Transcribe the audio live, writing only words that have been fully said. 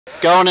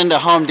Going into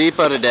Home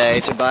Depot today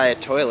to buy a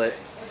toilet.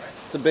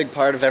 It's a big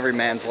part of every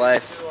man's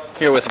life.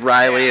 Here with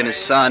Riley and his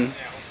son.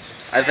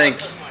 I think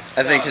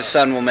his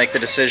son will make the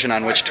decision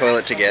on which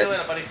toilet to get.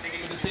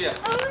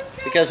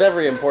 Because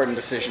every important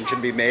decision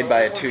should be made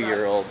by a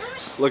 2-year-old.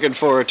 Looking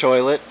for a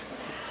toilet.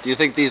 Do you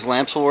think these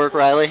lamps will work,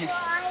 Riley?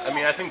 I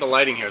mean, I think the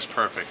lighting here is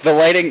perfect. The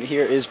lighting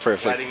here is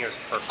perfect.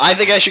 I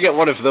think I should get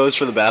one of those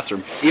for the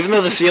bathroom. Even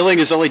though the ceiling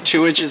is only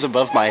 2 inches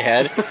above my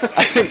head,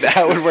 I think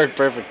that would work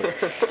perfectly.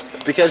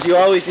 Because you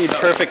always need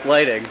perfect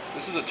lighting.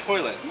 This is a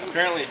toilet.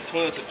 Apparently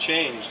toilets have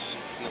changed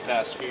in the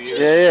past few years.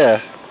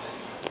 Yeah.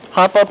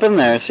 Hop up in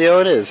there, see how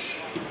it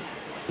is.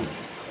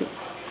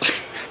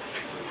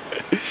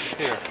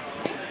 Here.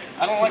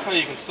 I don't like how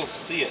you can still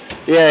see it.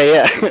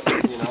 Yeah.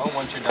 You know,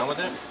 once you're done with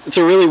it. It's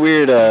a really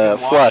weird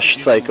flush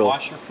cycle. You can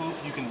wash your poop,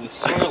 the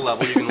soil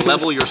level, you can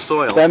level your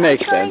soil. That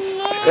makes sense.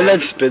 And then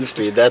spin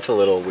speed, that's a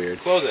little weird.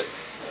 Close it.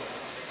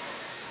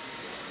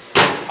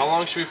 How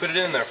long should we put it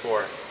in there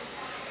for?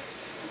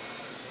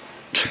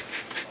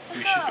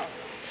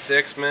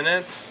 6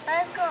 minutes?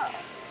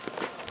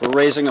 We're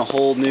raising a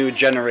whole new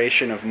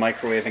generation of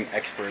microwaving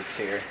experts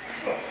here.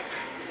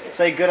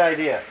 Say good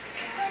idea.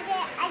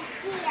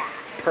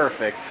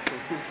 Perfect.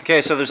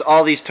 Okay, so there's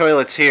all these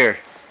toilets here.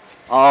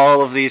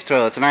 All of these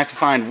toilets. And I have to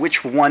find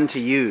which one to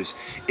use.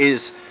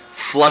 Is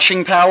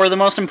flushing power the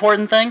most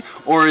important thing?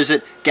 Or is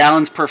it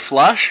gallons per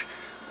flush?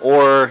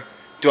 Or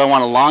do I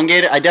want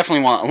elongated? I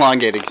definitely want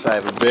elongated because I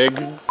have a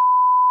big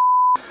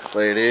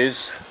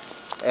ladies.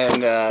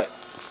 And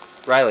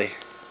Riley,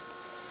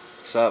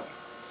 what's up?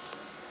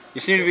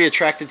 You seem to be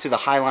attracted to the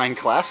Highline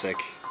Classic.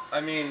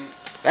 I mean,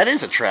 that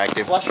is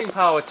attractive. Flushing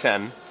power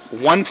 10.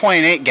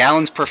 1.8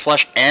 gallons per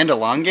flush and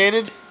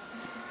elongated?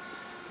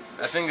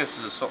 I think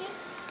this is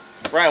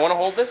Ryan, want to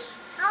hold this?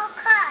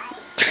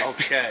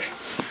 Okay.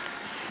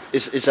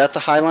 Is that the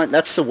Highline?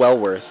 That's the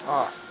Wellworth.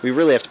 Ah. We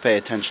really have to pay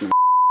attention to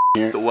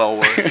here. The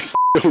Wellworth.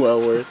 The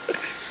Wellworth.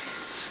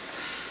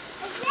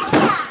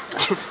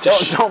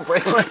 Don't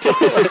break my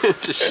toilet.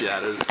 It just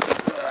shatters.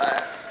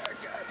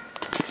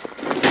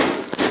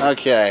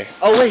 Okay.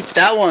 Oh wait,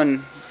 that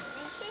one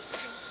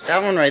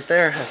right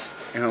there has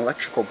an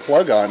electrical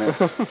plug on it.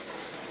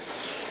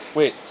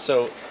 Wait,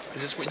 so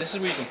this is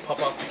where you can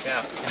pop off the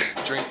cap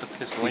and drink the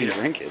piss later. You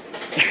drink it.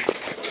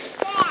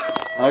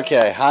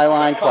 Okay,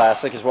 Highline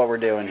Classic is what we're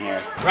doing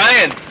here.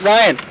 Ryan,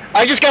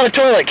 I just got a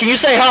toilet. Can you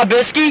say hi,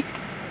 Bisky?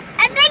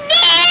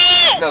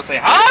 No, say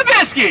hi,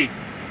 Bisky.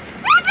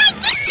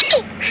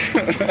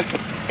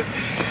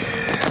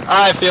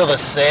 I feel the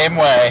same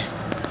way.